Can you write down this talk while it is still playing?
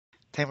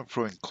Timer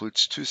Pro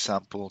includes two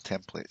sample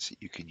templates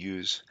that you can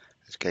use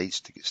as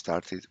guides to get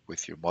started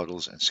with your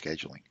models and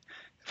scheduling.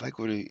 If I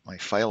go to my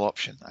File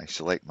option, I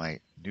select my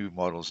New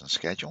Models and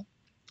Schedule.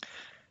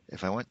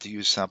 If I want to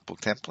use sample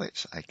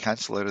templates, I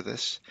cancel out of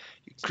this.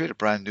 You can create a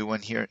brand new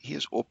one here.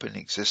 Here's open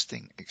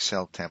existing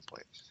Excel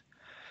templates.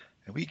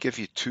 And we give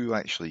you two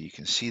actually. You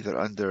can see they're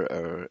under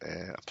our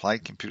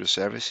Applied Computer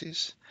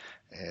Services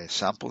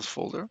samples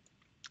folder.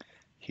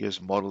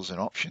 Here's Models and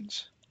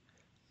Options.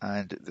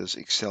 And there's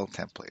Excel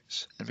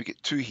templates. And we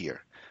get two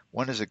here.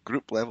 One is a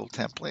group level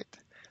template.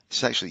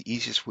 It's actually the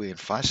easiest way and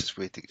fastest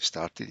way to get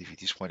started if you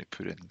just want to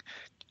put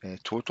in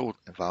total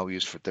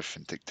values for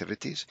different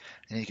activities.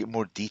 And you get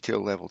more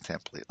detail level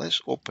template.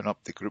 Let's open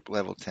up the group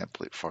level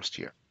template first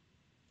here.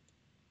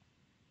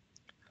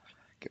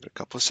 Give it a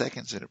couple of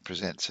seconds and it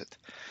presents it.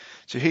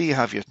 So here you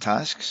have your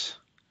tasks.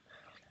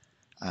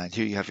 And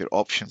here you have your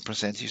option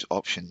percentages,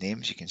 option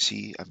names. You can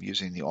see I'm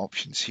using the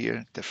options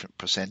here, different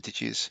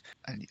percentages,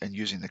 and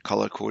using the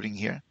color coding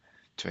here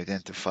to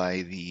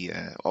identify the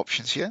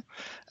options here.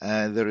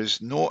 There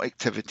is no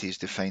activities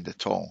defined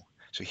at all.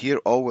 So here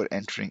all we're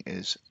entering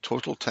is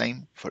total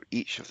time for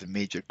each of the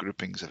major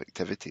groupings of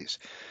activities.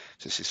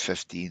 So this is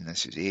 15,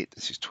 this is 8,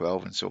 this is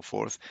 12 and so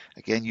forth.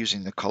 Again,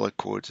 using the color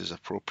codes is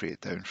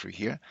appropriate down through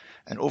here.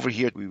 And over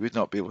here we would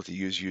not be able to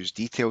use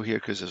detail here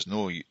because there's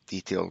no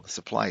detail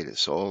supplied.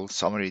 It's all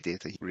summary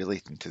data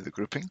relating to the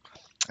grouping.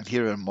 And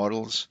here are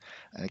models,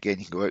 and again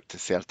you can go out to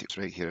 30, it's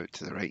right here out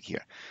to the right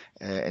here.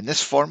 In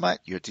this format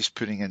you're just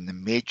putting in the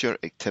major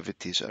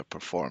activities that are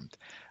performed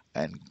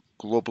and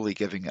globally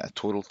giving it a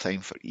total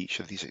time for each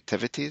of these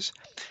activities,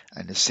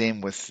 and the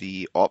same with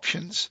the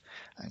options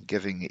and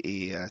giving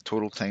a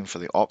total time for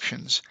the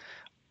options,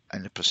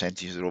 and the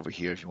percentages are over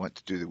here. If you want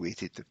to do the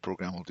weighted, the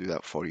program will do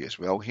that for you as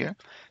well here.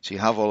 So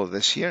you have all of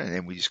this here, and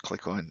then we just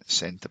click on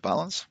send to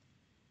balance,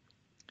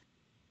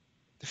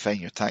 define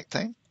your takt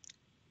time,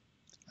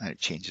 and it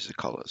changes the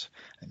colors.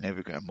 And now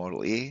we've got a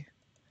model A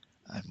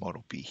and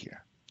model B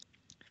here.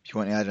 If you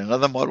want to add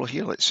another model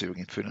here, let's say we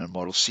can put in a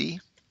model C.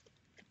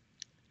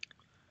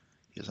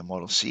 Here's a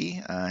model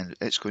C, and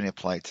it's going to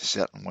apply to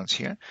certain ones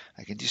here.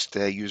 I can just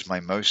use my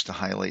mouse to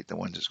highlight the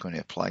ones it's going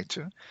to apply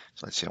to.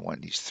 So let's say I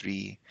want these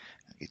three.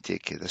 I can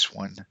take this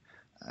one.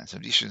 So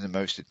I'm just using the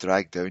mouse to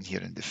drag down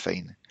here and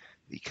define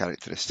the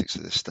characteristics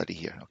of the study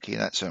here. Okay,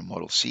 that's our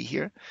model C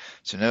here.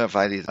 So now I've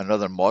added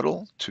another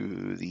model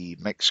to the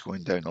mix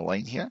going down the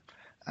line here,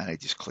 and I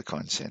just click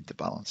on send to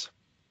balance.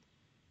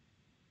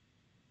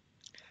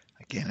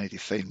 Again, I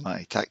define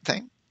my takt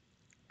time.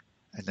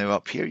 And now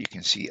up here you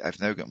can see I've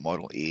now got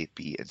model A,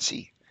 B and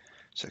C.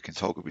 So I can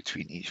toggle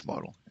between each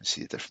model and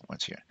see the different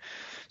ones here.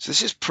 So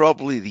this is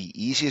probably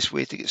the easiest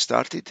way to get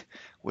started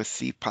with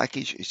the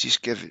package, is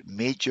just give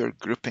major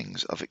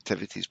groupings of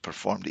activities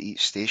performed at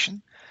each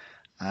station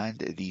and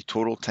the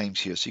total times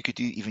here. So you could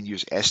even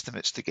use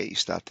estimates to get you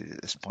started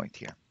at this point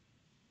here.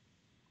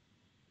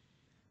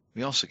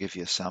 We also give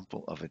you a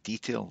sample of a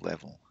detail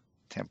level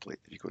template.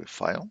 If you go to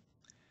File,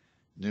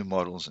 New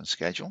Models and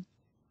Schedule,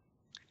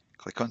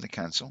 click on the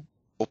cancel,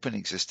 open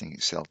existing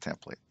Excel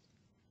template.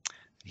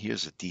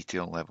 Here's a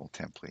detail level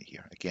template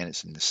here. Again,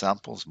 it's in the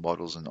samples,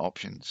 models and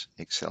options,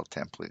 Excel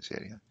templates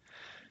area.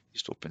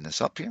 Just open this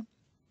up here.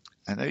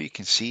 And now you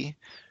can see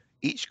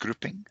each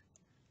grouping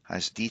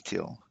has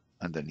detail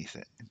underneath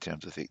it in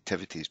terms of the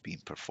activities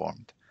being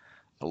performed,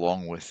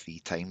 along with the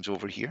times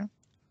over here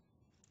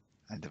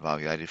and the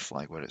value added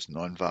flag where it's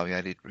non-value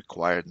added,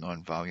 required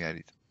non-value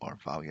added, or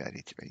value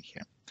added right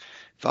here.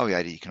 Value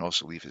added you can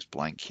also leave as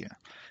blank here.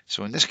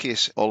 So in this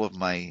case, all of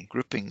my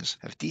groupings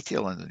have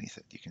detail underneath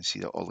it. You can see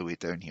that all the way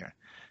down here.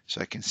 So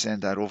I can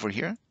send that over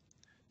here,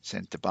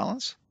 send to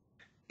balance,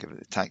 give it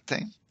the takt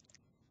time,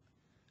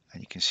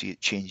 and you can see it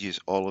changes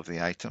all of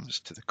the items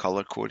to the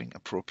color coding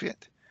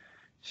appropriate.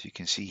 So you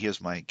can see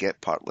here's my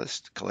get part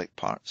list, collect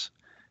parts,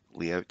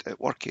 layout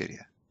at work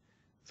area.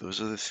 Those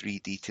are the three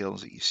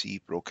details that you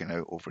see broken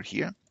out over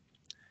here.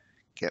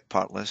 Get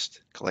part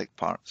list, collect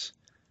parts,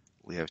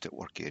 layout at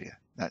work area.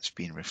 That's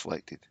being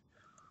reflected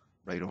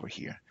right over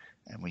here.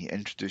 And when you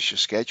introduce your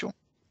schedule,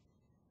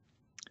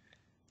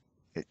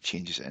 it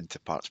changes it into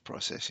parts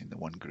processing, the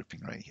one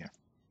grouping right here.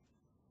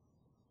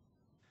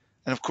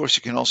 And of course,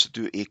 you can also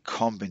do a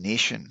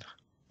combination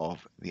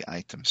of the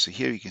items. So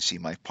here you can see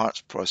my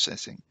parts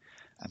processing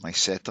and my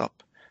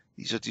setup.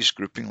 These are just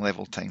grouping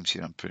level times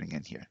here I'm putting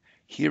in here.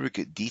 Here we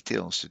get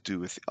details to do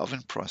with the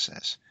oven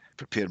process.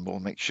 Prepare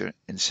mold mixture,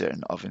 insert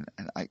in oven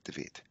and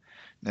activate.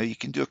 Now you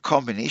can do a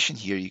combination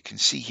here. You can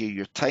see here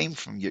your time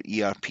from your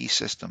ERP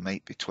system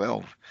might be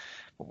 12.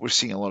 But we're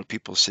seeing a lot of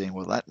people saying,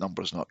 well, that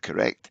number is not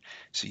correct.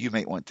 So you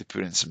might want to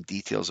put in some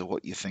details of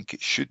what you think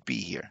it should be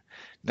here.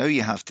 Now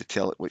you have to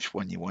tell it which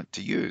one you want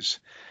to use.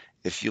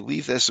 If you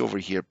leave this over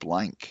here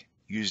blank,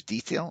 use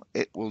detail,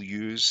 it will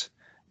use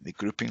the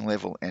grouping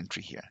level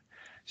entry here.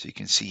 So you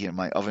can see here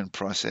my oven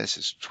process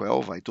is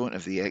 12. I don't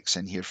have the X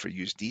in here for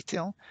use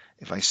detail.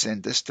 If I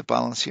send this to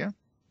balance here,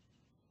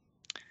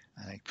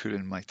 and I put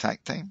in my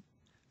takt time,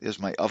 there's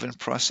my oven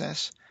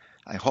process.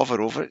 I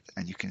hover over it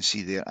and you can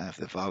see there I have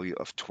the value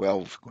of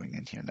 12 going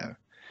in here now.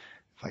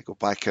 If I go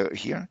back out of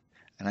here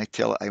and I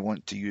tell it I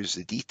want to use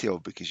the detail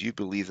because you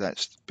believe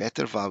that's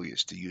better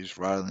values to use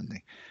rather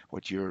than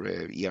what your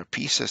ERP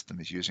system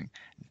is using,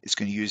 it's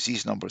going to use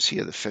these numbers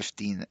here, the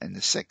 15 and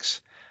the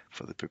 6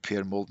 for the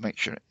prepare mold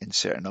mixture,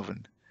 insert and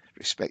oven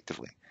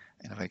respectively.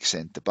 And if I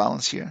send the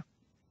balance here,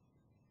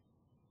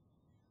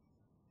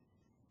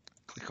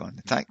 click on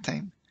the takt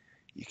time,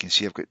 you can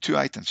see I've got two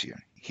items here.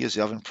 Here's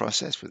the oven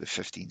process with the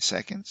 15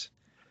 seconds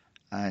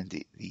and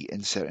the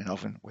insert in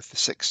oven with the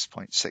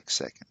 6.6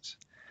 seconds.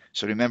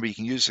 So remember, you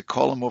can use the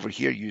column over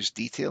here, use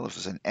detail. If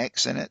there's an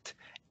X in it,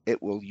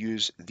 it will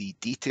use the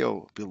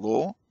detail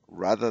below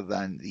rather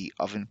than the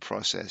oven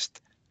processed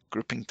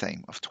grouping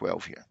time of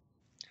 12 here.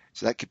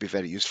 So that could be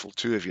very useful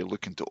too if you're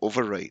looking to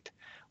override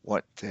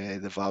what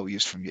the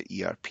values from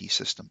your ERP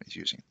system is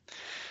using.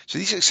 So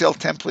these Excel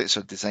templates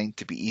are designed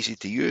to be easy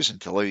to use and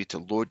to allow you to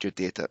load your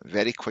data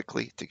very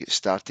quickly to get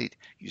started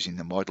using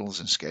the models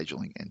and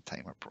scheduling in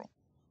Timer Pro.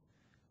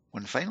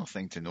 One final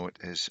thing to note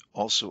is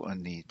also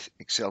on the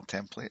Excel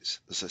templates,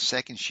 there's a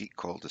second sheet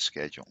called the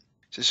schedule.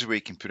 So this is where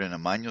you can put in a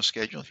manual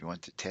schedule if you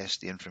want to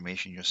test the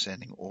information you're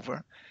sending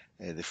over.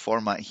 The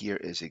format here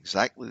is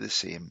exactly the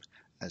same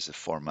as the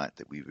format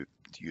that we would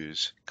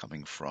use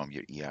coming from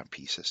your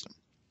ERP system.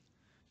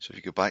 So if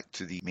you go back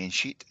to the main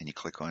sheet and you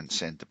click on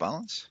send to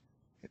balance,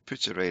 it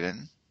puts it right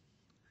in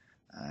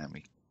and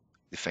we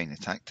define the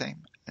takt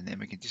time and then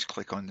we can just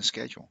click on the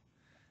schedule.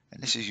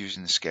 And this is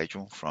using the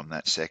schedule from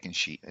that second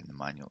sheet in the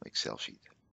manual Excel sheet.